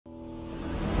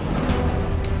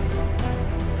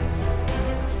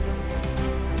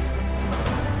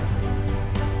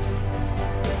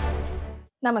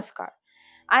Namaskar.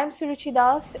 I am Suruchi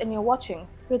Das and you're watching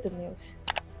Ritam News.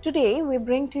 Today we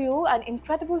bring to you an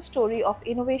incredible story of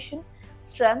innovation,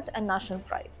 strength and national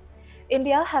pride.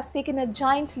 India has taken a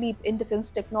giant leap in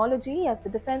defense technology as the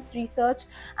Defense Research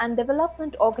and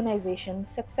Development Organization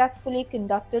successfully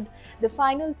conducted the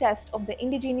final test of the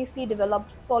indigenously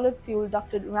developed solid-fuel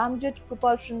ducted ramjet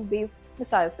propulsion-based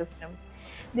missile system.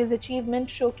 This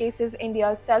achievement showcases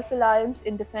India's self-reliance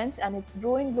in defense and its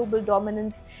growing global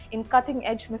dominance in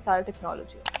cutting-edge missile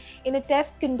technology. In a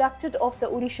test conducted off the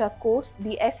Odisha coast,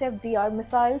 the SFDR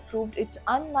missile proved its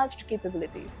unmatched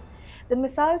capabilities. The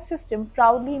missile system,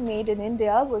 proudly made in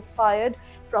India, was fired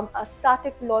from a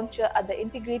static launcher at the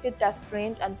integrated test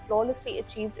range and flawlessly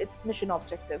achieved its mission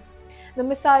objectives. The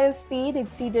missile's speed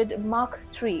exceeded Mach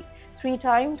 3, three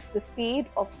times the speed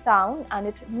of sound, and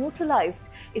it neutralized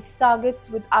its targets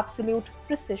with absolute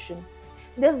precision.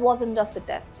 This wasn't just a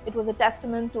test, it was a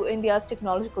testament to India's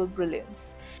technological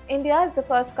brilliance. India is the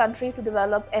first country to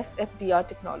develop SFDR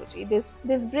technology.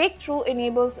 This breakthrough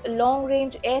enables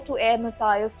long-range air-to-air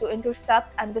missiles to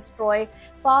intercept and destroy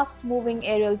fast-moving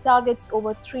aerial targets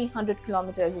over 300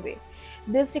 kilometers away.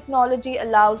 This technology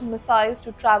allows missiles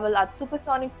to travel at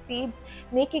supersonic speeds,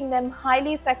 making them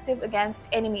highly effective against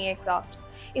enemy aircraft.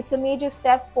 It's a major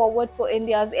step forward for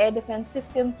India's air defense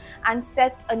system and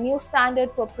sets a new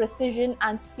standard for precision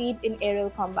and speed in aerial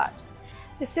combat.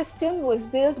 The system was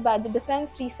built by the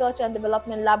Defense Research and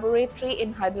Development Laboratory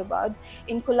in Hyderabad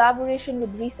in collaboration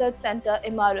with Research Center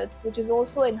Imarat, which is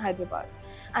also in Hyderabad,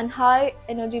 and High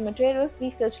Energy Materials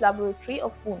Research Laboratory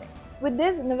of Pune. With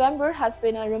this, November has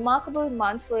been a remarkable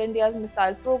month for India's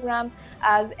missile program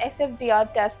as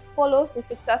SFDR test follows the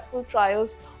successful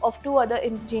trials of two other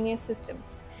indigenous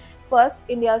systems. First,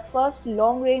 India's first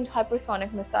long-range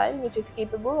hypersonic missile, which is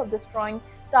capable of destroying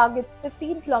targets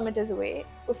 15 kilometers away,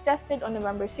 was tested on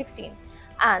November 16,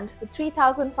 and the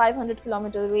 3,500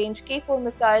 kilometer range K4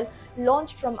 missile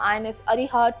launched from INS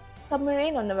Arihat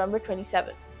submarine on November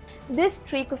 27. This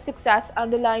streak of success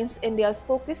underlines India's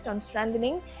focus on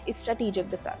strengthening its strategic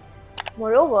defense.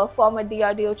 Moreover, former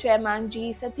DRDO chairman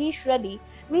G. Satish Reddy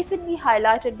recently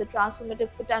highlighted the transformative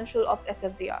potential of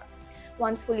SFDR.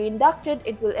 Once fully inducted,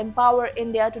 it will empower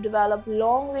India to develop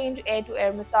long-range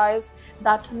air-to-air missiles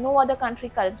that no other country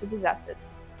currently possesses.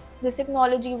 This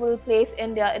technology will place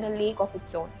India in a league of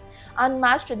its own,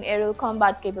 unmatched in aerial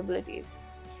combat capabilities.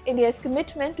 India's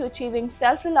commitment to achieving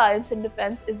self-reliance in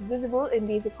defense is visible in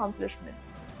these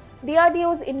accomplishments.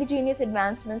 DRDO's indigenous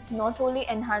advancements not only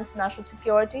enhance national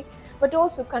security but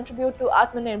also contribute to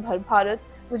Atmanirbhar Bharat,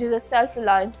 which is a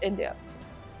self-reliant India.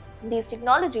 These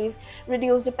technologies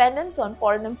reduce dependence on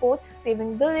foreign imports,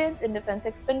 saving billions in defense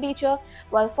expenditure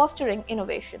while fostering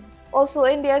innovation. Also,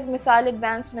 India's missile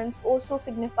advancements also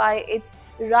signify its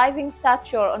rising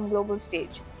stature on global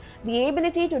stage. The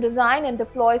ability to design and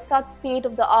deploy such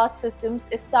state-of-the-art systems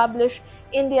establish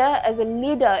India as a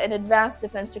leader in advanced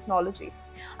defense technology,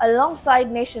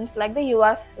 alongside nations like the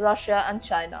US, Russia, and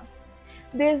China.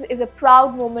 This is a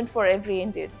proud moment for every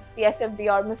Indian. The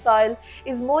SFDR missile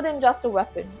is more than just a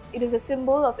weapon. It is a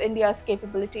symbol of India's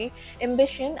capability,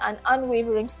 ambition, and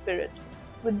unwavering spirit.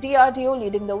 With DRDO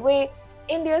leading the way,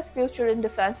 India's future in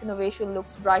defense innovation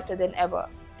looks brighter than ever.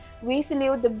 We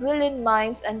salute the brilliant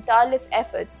minds and tireless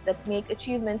efforts that make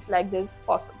achievements like this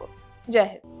possible. Jai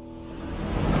Hind.